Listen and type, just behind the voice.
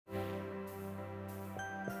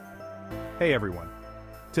Hey everyone.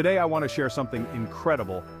 Today I want to share something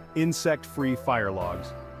incredible, insect-free fire logs.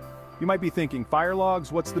 You might be thinking, fire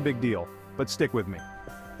logs, what's the big deal? But stick with me.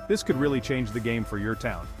 This could really change the game for your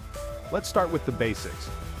town. Let's start with the basics.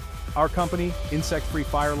 Our company, Insect Free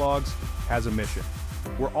Fire Logs, has a mission.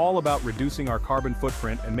 We're all about reducing our carbon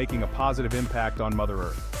footprint and making a positive impact on Mother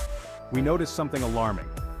Earth. We noticed something alarming.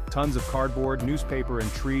 Tons of cardboard, newspaper,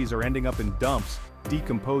 and trees are ending up in dumps,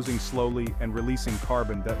 decomposing slowly and releasing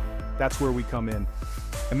carbon. That's where we come in.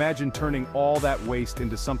 Imagine turning all that waste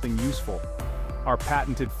into something useful. Our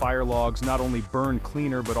patented fire logs not only burn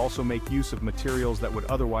cleaner but also make use of materials that would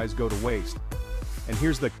otherwise go to waste. And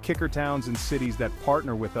here's the kicker: towns and cities that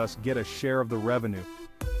partner with us get a share of the revenue.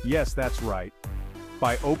 Yes, that's right.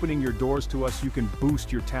 By opening your doors to us, you can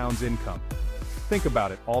boost your town's income. Think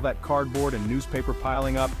about it, all that cardboard and newspaper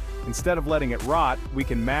piling up. Instead of letting it rot, we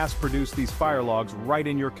can mass produce these fire logs right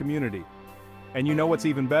in your community. And you know what's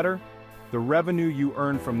even better? The revenue you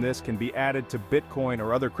earn from this can be added to Bitcoin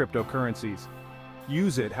or other cryptocurrencies.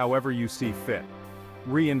 Use it however you see fit.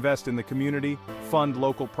 Reinvest in the community, fund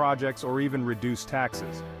local projects, or even reduce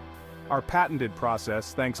taxes. Our patented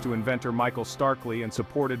process, thanks to inventor Michael Starkley and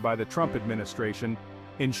supported by the Trump administration,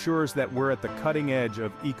 ensures that we're at the cutting edge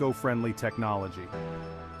of eco-friendly technology.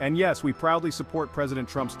 And yes, we proudly support President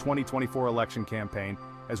Trump's 2024 election campaign,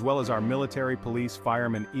 as well as our military, police,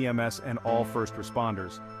 firemen, EMS, and all first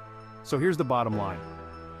responders. So here's the bottom line.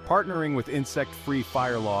 Partnering with insect-free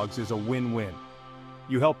fire logs is a win-win.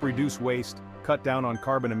 You help reduce waste, cut down on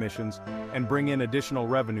carbon emissions, and bring in additional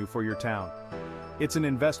revenue for your town. It's an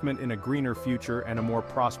investment in a greener future and a more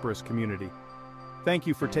prosperous community. Thank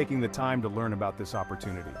you for taking the time to learn about this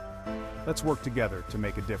opportunity. Let's work together to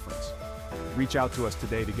make a difference. Reach out to us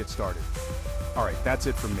today to get started. All right, that's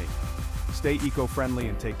it from me. Stay eco-friendly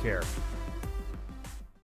and take care.